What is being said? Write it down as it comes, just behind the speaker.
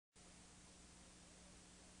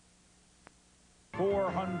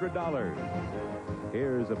$100.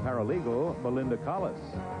 Here's a paralegal, Melinda Collis.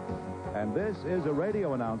 And this is a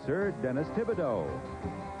radio announcer, Dennis Thibodeau.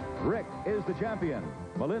 Rick is the champion.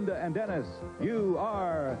 Melinda and Dennis, you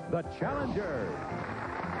are the challengers.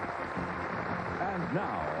 And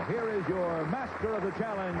now, here is your master of the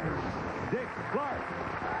challenge, Dick Clark.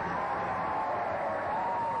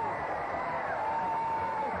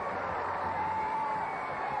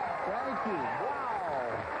 Thank you. Wow.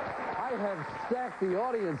 I have stacked the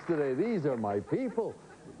audience today. These are my people.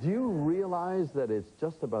 Do you realize that it's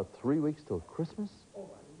just about 3 weeks till Christmas?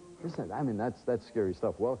 Listen, I mean, that's scary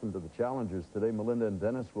stuff. Welcome to the challengers today. Melinda and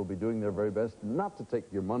Dennis will be doing their very best not to take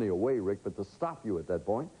your money away, Rick, but to stop you at that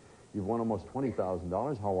point. You've won almost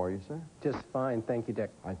 $20,000. How are you, sir? Just fine, thank you,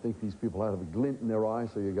 Dick. I think these people have a glint in their eye,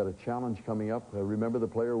 so you've got a challenge coming up. Remember, the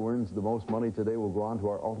player who earns the most money today will go on to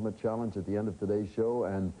our ultimate challenge at the end of today's show,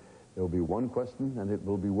 and there will be one question, and it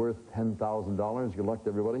will be worth $10,000. Good luck to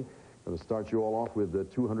everybody. Going to start you all off with the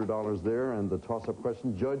 $200 there and the toss-up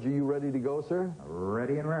question. Judge, are you ready to go, sir?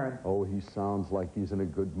 Ready and raring. Oh, he sounds like he's in a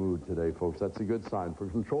good mood today, folks. That's a good sign. For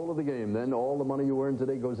control of the game, then all the money you earn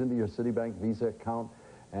today goes into your Citibank Visa account,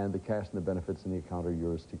 and the cash and the benefits in the account are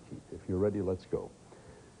yours to keep. If you're ready, let's go.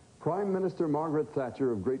 Prime Minister Margaret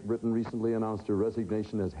Thatcher of Great Britain recently announced her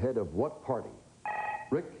resignation as head of what party?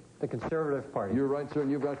 Rick? The Conservative Party. You're right, sir, and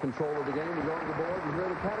you've got control of the game. We go to the board, and here are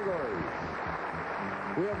the categories.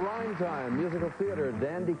 We have rhyme time, musical theater,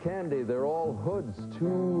 dandy candy. They're all hoods,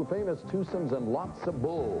 two famous twosomes, and lots of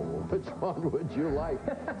bull. Which one would you like?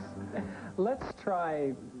 Let's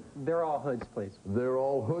try They're All Hoods, please. They're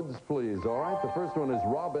all hoods, please. All right, the first one is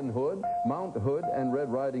Robin Hood, Mount Hood, and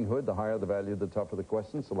Red Riding Hood. The higher the value, the tougher the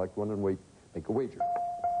question. Select one and make a wager.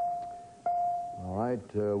 All right,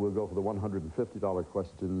 we'll go for the $150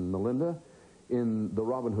 question, Melinda. In the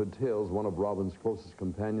Robin Hood tales, one of Robin's closest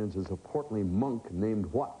companions is a portly monk named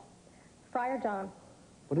what? Friar John.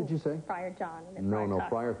 What did you say? Friar John. No,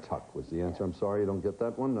 Friar Tuck was the answer. I'm sorry you don't get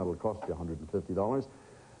that one. That'll cost you $150.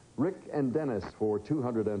 Rick and Dennis for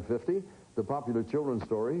 $250. The popular children's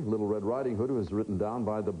story, Little Red Riding Hood, was written down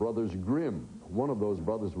by the brothers Grimm. One of those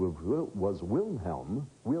brothers was Wilhelm.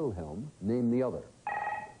 Wilhelm, name the other.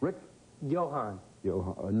 Rick? Johann.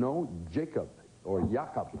 No, Jacob. Or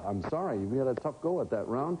Jakob. I'm sorry, you had a tough go at that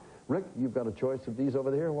round. Rick, you've got a choice of these over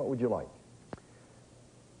there. What would you like?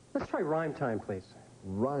 Let's try Rhyme Time, please.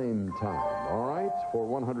 Rhyme time. All right, for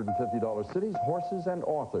 $150, cities, horses, and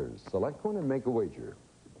authors. Select one and make a wager.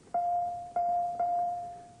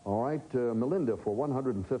 All right, Melinda, for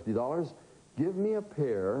 $150, give me a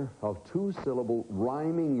pair of two-syllable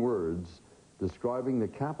rhyming words describing the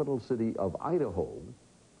capital city of Idaho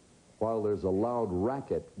while there's a loud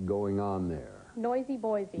racket going on there. Noisy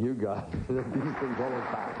Boise. You got it. These things always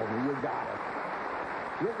baffle me. You got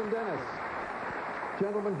it. Rick and Dennis.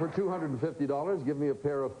 Gentlemen, for $250, give me a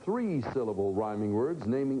pair of three-syllable rhyming words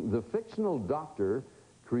naming the fictional doctor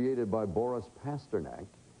created by Boris Pasternak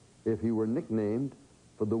if he were nicknamed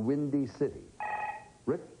for the Windy City.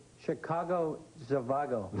 Rick? Chicago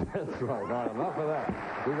Zavago. That's right. All right, enough of that.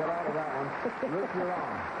 We got out of that one. Rick, you're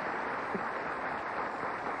on.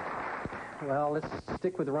 Well, let's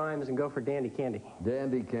stick with rhymes and go for Dandy Candy.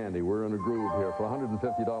 Dandy Candy. We're in a groove here. For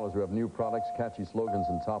 $150, we have new products, catchy slogans,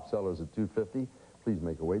 and top sellers at $250. Please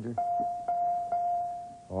make a wager.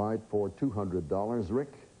 All right, for $200,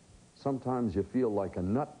 Rick, sometimes you feel like a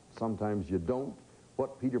nut, sometimes you don't.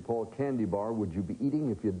 What Peter Paul candy bar would you be eating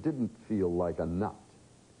if you didn't feel like a nut?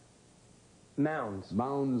 Mounds.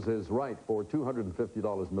 Mounds is right. For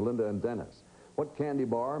 $250, Melinda and Dennis. What candy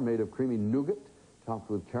bar made of creamy nougat,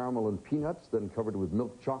 topped with caramel and peanuts, then covered with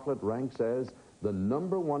milk chocolate, ranks as the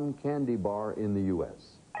 #1 candy bar in the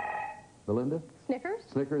U.S.? Melinda? Snickers.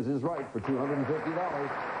 Snickers is right for $250.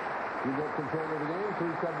 You get control of the game. 3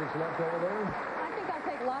 subjects left over there. I think I'll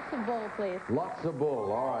take lots of bull, please. Lots of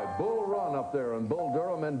bull. All right. Bull Run up there and Bull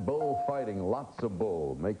Durham and bull fighting. Lots of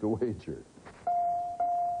bull. Make a wager.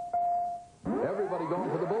 Everybody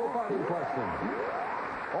going for the bullfighting question.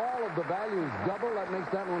 All of the values double. That makes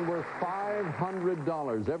that one worth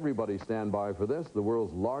 $500. Everybody stand by for this. The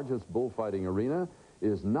world's largest bullfighting arena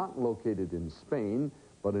is not located in Spain,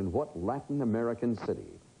 but in what Latin American city?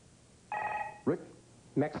 Rick?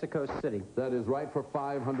 Mexico City. That is right for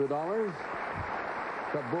 $500.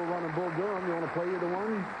 Got Bull Run and Bull Durham. You want to play either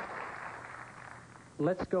one?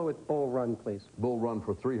 Let's go with Bull Run, please. Bull Run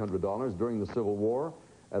for $300. During the Civil War,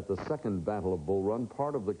 at the Second Battle of Bull Run,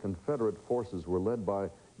 part of the Confederate forces were led by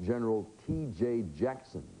General T.J.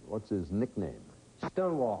 Jackson. What's his nickname?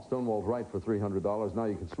 Stonewall. Stonewall's right for $300. Now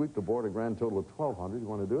you can sweep the board, a grand total of $1,200. You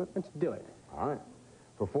want to do it? Let's do it. All right.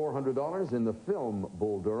 For $400 in the film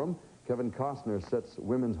Bull Durham, Kevin Costner sets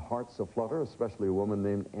women's hearts aflutter, especially a woman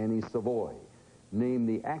named Annie Savoy. Name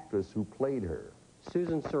the actress who played her.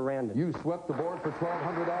 Susan Sarandon. You swept the board for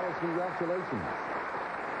 $1,200. Congratulations.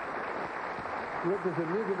 Rick, is it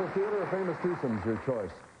musical theater or famous twosomes, your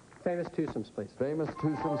choice? Famous twosomes, please. Famous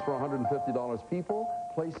twosomes for $150. People,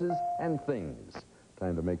 places, and things.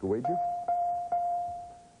 Time to make a wager.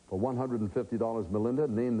 For $150, Melinda,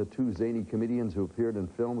 name the two zany comedians who appeared in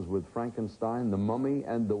films with Frankenstein, The Mummy,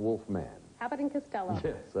 and The Wolfman. Abbott and Costello.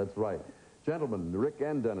 Yes, that's right. Gentlemen, Rick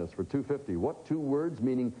and Dennis for $250. What two words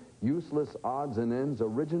meaning useless odds and ends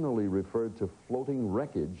originally referred to floating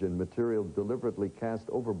wreckage and material deliberately cast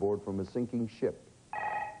overboard from a sinking ship?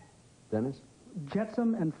 Dennis?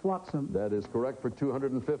 Jetsam and flotsam. That is correct for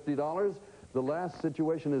 $250. The last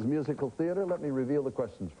situation is musical theater. Let me reveal the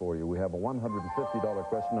questions for you. We have a $150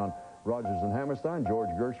 question on Rodgers and Hammerstein, George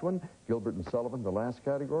Gershwin, Gilbert and Sullivan, the last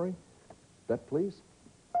category. Bet, please.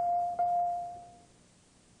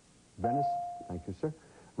 Dennis, thank you, sir.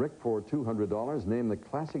 Rick, for $200, name the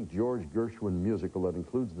classic George Gershwin musical that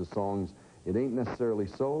includes the songs It Ain't Necessarily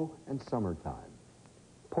So and Summertime.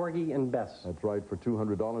 Porgy and Bess. That's right, for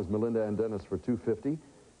 $200. Melinda and Dennis for $250.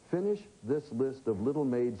 Finish this list of little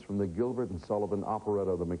maids from the Gilbert and Sullivan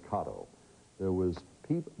operetta, The Mikado. There was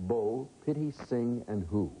Peep Bo, Pity Sing, and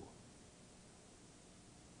Who?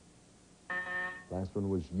 Last one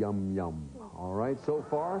was Yum Yum. All right, so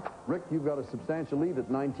far, Rick, you've got a substantial lead at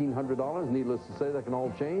 $1,900. Needless to say, that can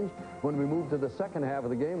all change. When we move to the second half of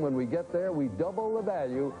the game, when we get there, we double the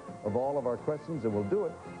value of all of our questions, and we'll do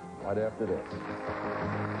it right after this.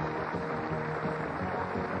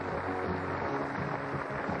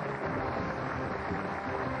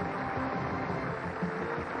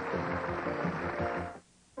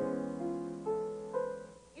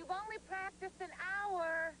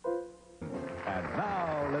 And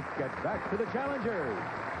now, let's get back to the challengers.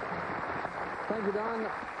 Thank you, Don.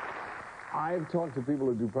 I've talked to people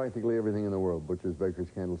who do practically everything in the world, butchers, bakers,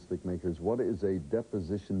 candlestick makers. What is a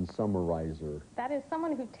deposition summarizer? That is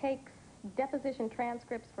someone who takes deposition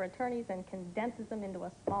transcripts for attorneys and condenses them into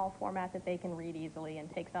a small format that they can read easily and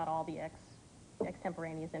takes out all the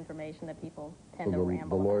extemporaneous information that people tend to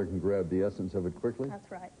ramble The lawyer about. can grab the essence of it quickly?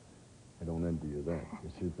 That's right. I don't envy you that.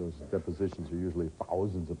 You see, those depositions are usually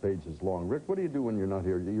thousands of pages long. Rick, what do you do when you're not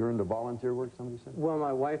here? You're into volunteer work, somebody said? Well,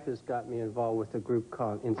 my wife has got me involved with a group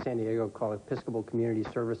in San Diego called Episcopal Community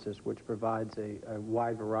Services, which provides a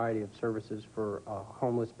wide variety of services for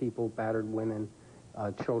homeless people, battered women,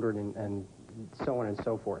 children, and so on and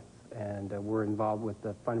so forth. And we're involved with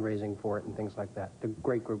the fundraising for it and things like that. A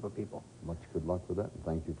great group of people. Much good luck with that.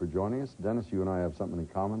 Thank you for joining us. Dennis, you and I have something in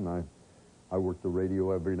common. I work the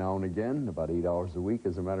radio every now and again, about 8 hours a week,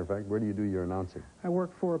 as a matter of fact. Where do you do your announcing? I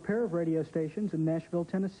work for a pair of radio stations in Nashville,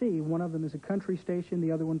 Tennessee. One of them is a country station.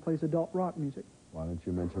 The other one plays adult rock music. Why don't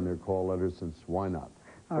you mention their call letters, since why not?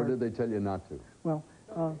 Or did they tell you not to? Well,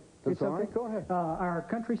 That's it's all okay. right. Go ahead. Our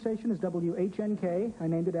country station is WHNK. I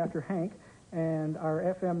named it after Hank. And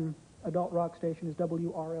our FM adult rock station is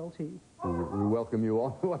WRLT. We welcome you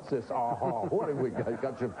all. What's this? Oh, what have we got?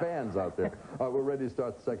 Got your fans out there. All right, we're ready to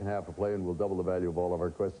start the second half of play, and we'll double the value of all of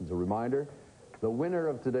our questions. A reminder, the winner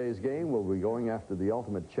of today's game will be going after the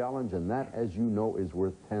ultimate challenge, and that, as you know, is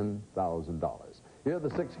worth $10,000. Here are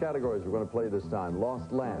the 6 categories we're going to play this time.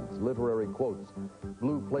 Lost lands, literary quotes,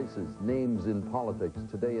 blue places, names in politics,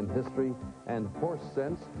 today in history, and horse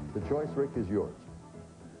sense. The choice, Rick, is yours.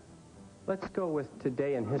 Let's go with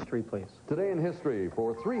Today in History, please. Today in history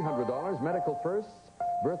for $300, medical firsts,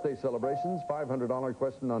 birthday celebrations, $500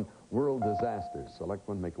 question on world disasters. Select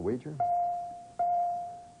one, make a wager.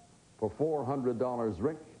 For $400,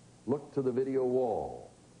 Rick, look to the video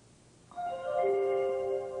wall.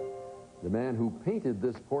 The man who painted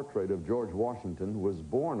this portrait of George Washington was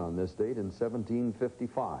born on this date in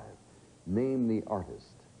 1755. Name the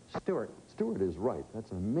artist. Stewart. Stewart is right.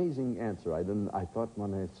 That's an amazing answer. I thought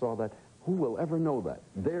when I saw that, who will ever know that?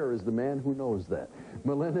 There is the man who knows that.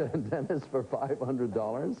 Melinda and Dennis for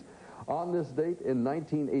 $500. On this date in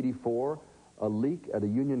 1984, a leak at a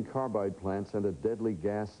Union Carbide plant sent a deadly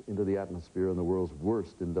gas into the atmosphere in the world's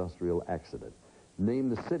worst industrial accident. Name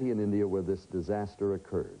the city in India where this disaster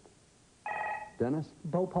occurred. Dennis?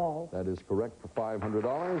 Bhopal. That is correct for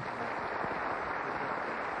 $500.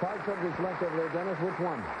 5 subjects left over there, Dennis. Which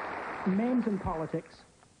one? Names in politics.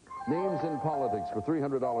 Names in politics for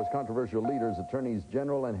 $300. Controversial leaders, attorneys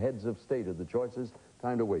general, and heads of state are the choices.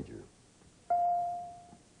 Time to wager.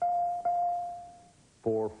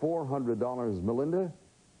 For $400, Melinda,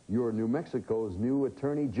 you're New Mexico's new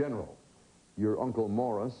attorney general. Your uncle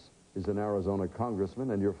Morris is an Arizona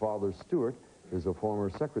congressman, and your father, Stewart, is a former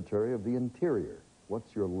Secretary of the Interior.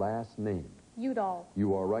 What's your last name? Udall.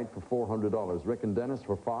 You are right for $400. Rick and Dennis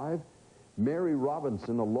for 5. Mary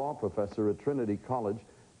Robinson, a law professor at Trinity College,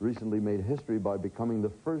 recently made history by becoming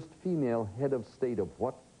the first female head of state of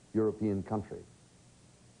what European country?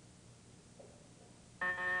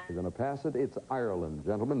 You're going to pass it. It's Ireland,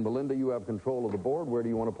 gentlemen. Melinda, you have control of the board. Where do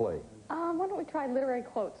you want to play? Why don't we try literary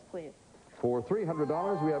quotes, please? For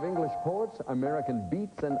 $300, we have English poets, American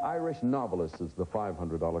beats, and Irish novelists is the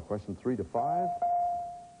 $500 question. 3 to 5.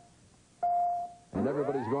 And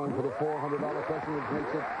everybody's going for the $400 question, which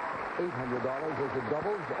makes it $800 as it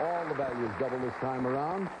doubles. All the values double this time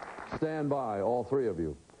around. Stand by, all three of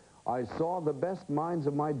you. I saw the best minds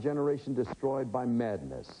of my generation destroyed by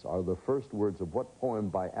madness are the first words of what poem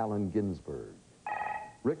by Allen Ginsberg?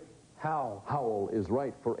 Rick? Howl. Howl is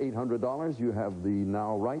right for $800. You have the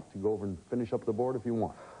now right to go over and finish up the board if you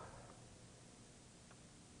want.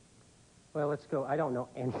 Well, let's go. I don't know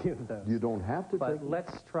any of those. You don't have to But take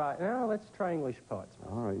let's try English poets.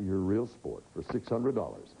 All right, you're a real sport for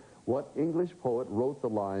 $600. What English poet wrote the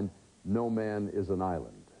line, "No man is an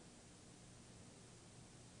island"?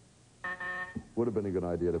 Would have been a good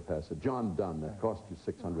idea to pass it. John Donne, that cost you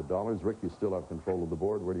 $600. Rick, you still have control of the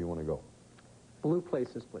board. Where do you want to go? Blue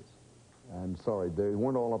Places, please. I'm sorry, they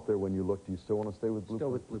weren't all up there when you looked. Do you still want to stay with Blue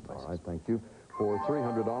Still Places? with Blue Places. All right, thank you. For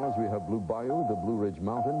 $300, we have Blue Bayou, the Blue Ridge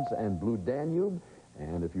Mountains, and Blue Danube.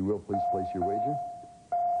 And if you will, please place your wager.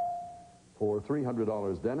 For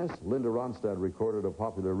 $300, Dennis, Linda Ronstadt recorded a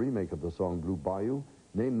popular remake of the song Blue Bayou.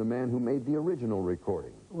 Name the man who made the original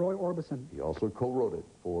recording. Roy Orbison. He also co-wrote it.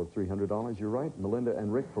 For $300, you're right. Melinda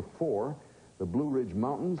and Rick for 4. The Blue Ridge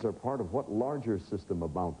Mountains are part of what larger system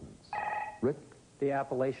of mountains? Rick? The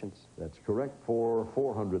Appalachians. That's correct for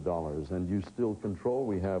 $400. And you still control.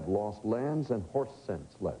 We have Lost Lands and Horse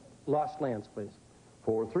Sense left. Lost Lands, please.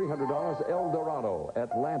 For $300, El Dorado,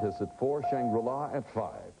 Atlantis at 4, Shangri-La at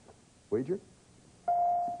 5. Wager?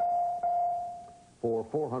 For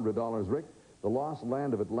 $400, Rick, the lost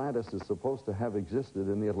land of Atlantis is supposed to have existed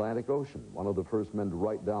in the Atlantic Ocean. One of the first men to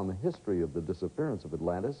write down the history of the disappearance of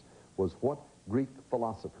Atlantis was what Greek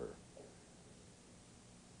philosopher?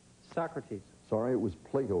 Socrates. Sorry, it was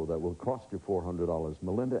Plato. That will cost you $400.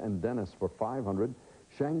 Melinda and Dennis for $500.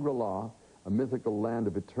 Shangri-La, a mythical land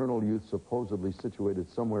of eternal youth supposedly situated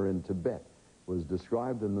somewhere in Tibet, was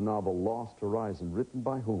described in the novel Lost Horizon, written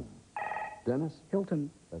by whom? Dennis?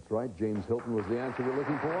 Hilton. That's right. James Hilton was the answer we're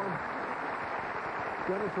looking for.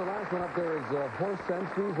 Dennis, the last one up there is horse sense.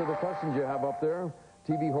 These are the questions you have up there.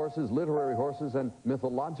 TV horses, literary horses, and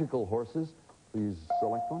mythological horses. Please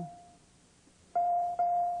select one.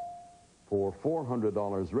 For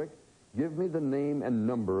 $400, Rick, give me the name and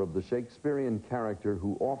number of the Shakespearean character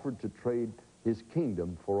who offered to trade his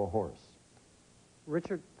kingdom for a horse.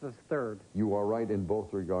 Richard III. You are right in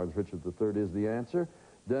both regards. Richard III is the answer.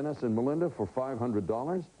 Dennis and Melinda for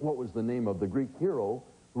 $500. What was the name of the Greek hero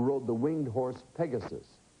who rode the winged horse Pegasus?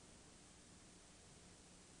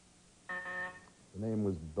 The name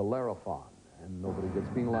was Bellerophon, and nobody gets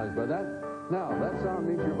penalized by that. Now, that sound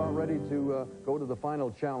means you're about ready to go to the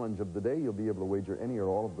final challenge of the day. You'll be able to wager any or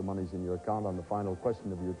all of the monies in your account on the final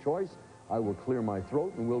question of your choice. I will clear my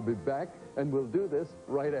throat, and we'll be back, and we'll do this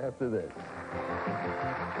right after this.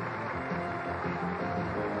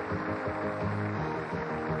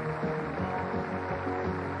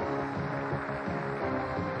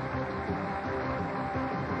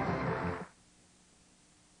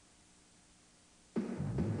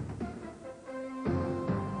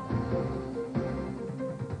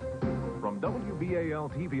 WBAL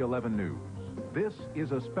TV 11 News. This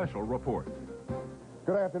is a special report.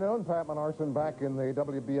 Good afternoon. Pat Menarson back in the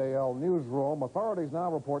WBAL newsroom. Authorities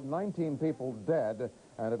now report 19 people dead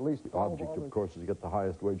and at least... The object, of course, is to get the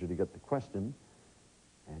highest wager to get the question.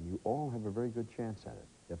 And you all have a very good chance at it.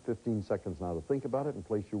 You have 15 seconds now to think about it and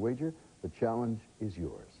place your wager. The challenge is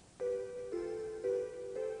yours.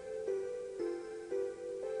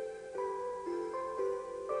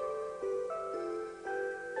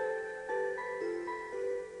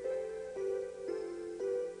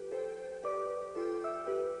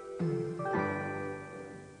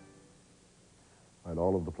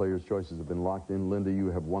 All of the players' choices have been locked in. Linda, you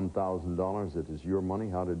have $1,000. It is your money.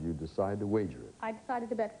 How did you decide to wager it? I decided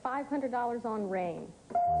to bet $500 on rain.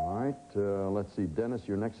 All right. Let's see. Dennis,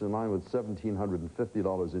 you're next in line with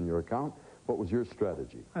 $1,750 in your account. What was your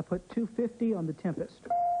strategy? I put $250 on the Tempest.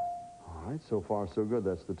 All right. So far, so good.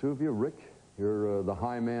 That's the two of you. Rick, you're the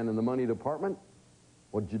high man in the money department.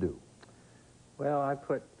 What'd you do? Well, I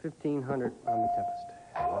put $1,500 on the Tempest.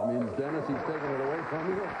 That means, Dennis, he's taking it away from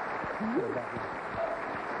you.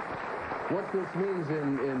 What this means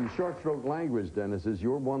in short stroke language, Dennis, is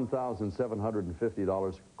your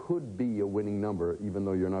 $1,750 could be a winning number, even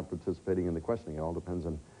though you're not participating in the questioning. It all depends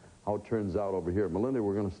on how it turns out over here. Melinda,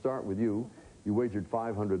 we're going to start with you. You wagered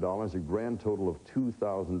 $500, a grand total of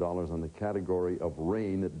 $2,000 on the category of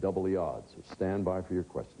rain at double the odds. So stand by for your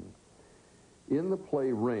question. In the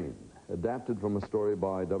play Rain, adapted from a story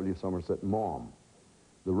by W. Somerset Maugham,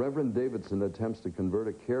 the Reverend Davidson attempts to convert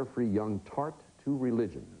a carefree young tart to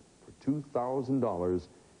religion. For $2,000,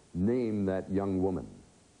 name that young woman.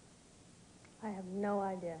 I have no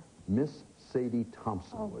idea. Miss Sadie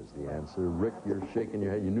Thompson was the answer. Rick, you're shaking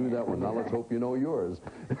your head. You knew that one. Now let's hope you know yours.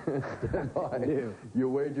 Stand by. You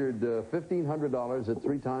wagered $1,500 at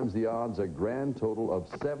 3 times the odds, a grand total of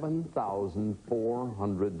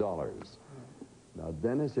 $7,400. Now,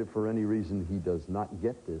 Dennis, if for any reason he does not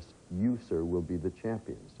get this, you, sir, will be the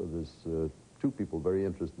champion. So there's 2 people very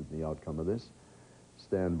interested in the outcome of this.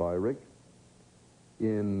 Stand by, Rick.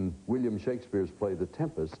 In William Shakespeare's play The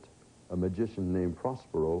Tempest, a magician named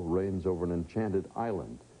Prospero reigns over an enchanted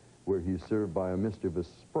island where he's served by a mischievous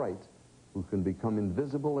sprite who can become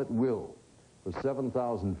invisible at will. For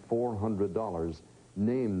 $7,400,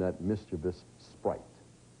 name that mischievous sprite.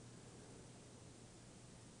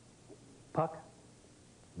 Puck?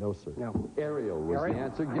 No, sir. No. Ariel was Ariel? the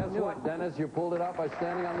answer. Guess what, Dennis? You pulled it up by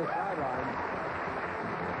standing on the sideline.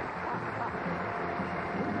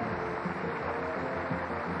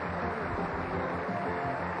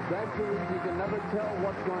 That's the reason you can never tell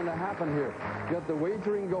what's going to happen here. You got the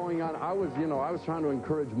wagering going on. I was trying to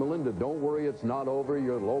encourage Melinda. Don't worry, it's not over.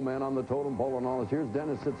 You're the low man on the totem pole and all this. Here's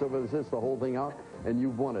Dennis sits over this, the whole thing out, and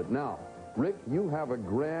you've won it. Now, Rick, you have a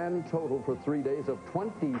grand total for 3 days of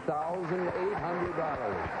 $20,800.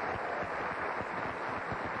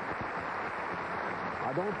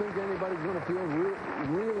 I don't think anybody's going to feel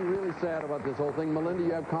really sad about this whole thing. Melinda,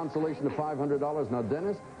 you have consolation of $500. Now,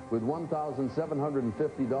 Dennis, with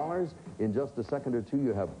 $1,750, in just a second or two,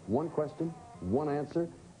 you have 1 question, 1 answer,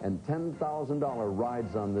 and $10,000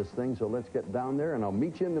 rides on this thing. So let's get down there, and I'll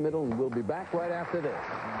meet you in the middle, and we'll be back right after this.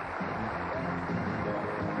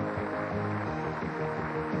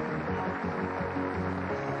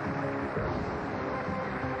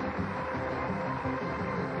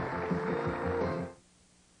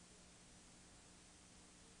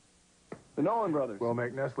 The Nolan brothers. We'll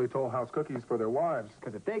make Nestle Toll House cookies for their wives.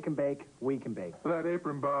 Because if they can bake, we can bake. That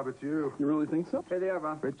apron, Bob, it's you. You really think so? Here they are,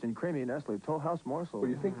 Bob. Rich and creamy Nestle Toll House morsels. Well,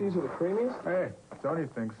 you think these are the creamiest? Hey, Tony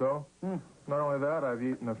thinks so. Not only that, I've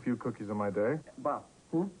eaten a few cookies in my day. Bob.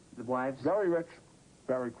 The wives? Very rich.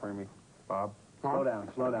 Very creamy. Bob, Slow down.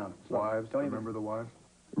 wives, Don't remember the wives?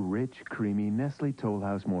 Rich, creamy Nestle Toll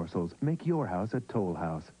House morsels. Make your house a Toll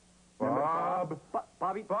House. Bob!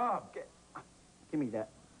 Bobby. Bob! Give me that.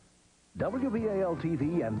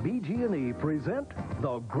 WBAL-TV and BG&E present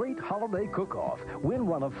The Great Holiday Cook-Off. Win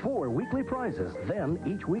one of 4 weekly prizes. Then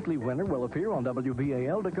each weekly winner will appear on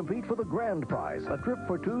WBAL to compete for the grand prize, a trip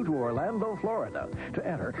for 2 to Orlando, Florida. To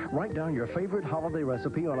enter, write down your favorite holiday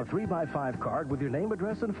recipe on a 3x5 card with your name,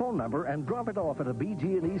 address, and phone number and drop it off at a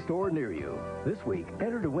BG&E store near you. This week,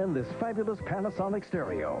 enter to win this fabulous Panasonic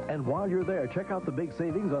stereo. And while you're there, check out the big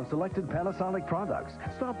savings on selected Panasonic products.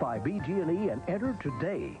 Stop by BG&E and enter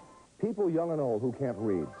today. People young and old who can't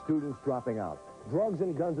read, students dropping out, drugs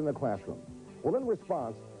and guns in the classroom. Well, in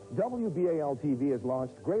response, WBAL-TV has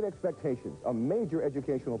launched Great Expectations, a major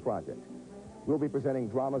educational project. We'll be presenting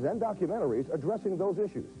dramas and documentaries addressing those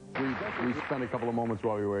issues. We spent a couple of moments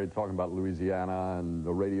while we were talking about Louisiana and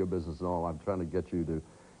the radio business and all. I'm trying to get you to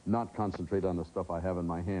not concentrate on the stuff I have in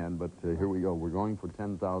my hand, but here we go. We're going for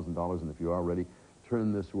 $10,000, and if you are ready,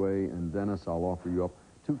 turn this way, and Dennis, I'll offer you up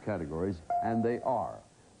 2 categories, and they are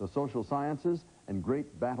the social sciences and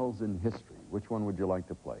great battles in history. Which one would you like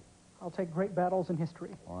to play? I'll take Great Battles in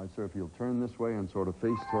History. All right, sir, if you'll turn this way and sort of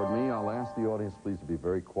face toward me, I'll ask the audience, please, to be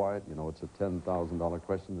very quiet. You know, it's a $10,000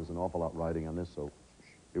 question. There's an awful lot riding on this, so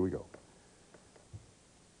here we go.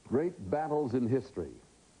 Great battles in history.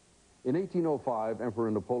 In 1805, Emperor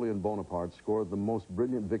Napoleon Bonaparte scored the most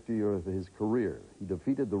brilliant victory of his career. He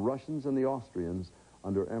defeated the Russians and the Austrians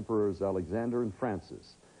under Emperors Alexander and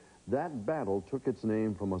Francis. That battle took its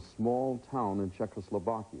name from a small town in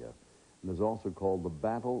Czechoslovakia and is also called the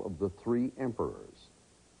Battle of the Three Emperors.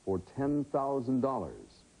 For $10,000,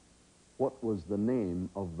 what was the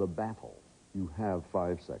name of the battle? You have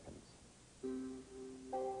 5 seconds.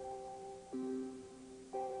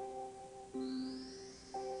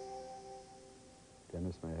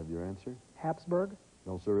 Dennis, may I have your answer? Habsburg.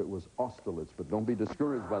 No, sir, it was Austerlitz, but don't be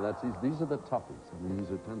discouraged by that. These are the toughies. I mean, these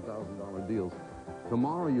are $10,000 deals.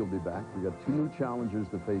 Tomorrow you'll be back. We got 2 new challengers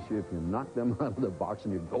to face you. If you knock them out of the box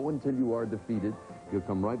and you go until you are defeated, you'll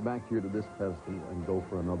come right back here to this pedestal and go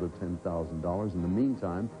for another $10,000. In the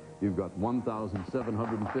meantime, you've got $1,750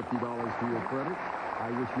 to your credit. I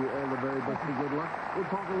wish you all the very best and good luck. We'll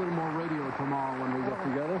talk a little more radio tomorrow when we get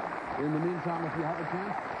together. In the meantime, if you have a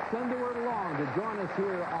chance, send the word along to join us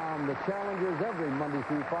here on the Challengers every Monday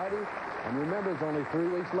through Friday. And remember, it's only 3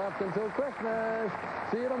 weeks left until Christmas.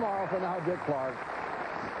 See you tomorrow. For now, Dick Clark.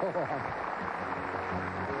 So long.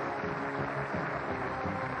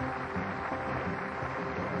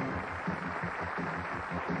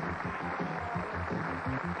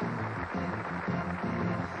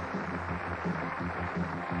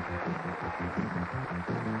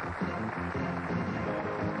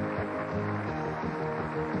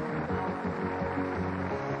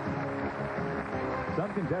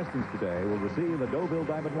 Some contestants today will receive a Deauville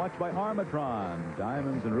Diamond Watch by Armatron.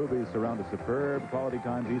 Diamonds and rubies surround a superb quality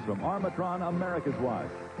timepiece from Armatron, America's Watch.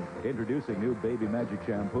 Introducing new Baby Magic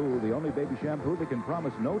Shampoo, the only baby shampoo that can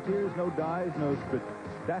promise no tears, no dyes, no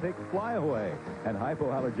static flyaway, and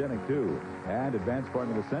hypoallergenic, too. And advanced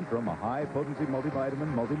formula Centrum, a high-potency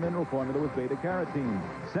multivitamin, multi-mineral formula with beta-carotene.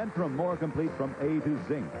 Centrum, more complete from A to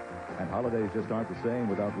Zinc. And holidays just aren't the same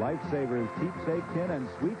without Lifesavers Keepsake Tin and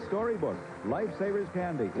Sweet Storybook. Lifesavers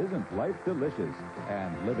candy. Isn't life delicious?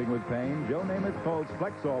 And living with pain, Joe Namath calls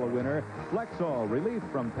Flexall a winner. Flexall, relief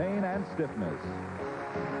from pain and stiffness.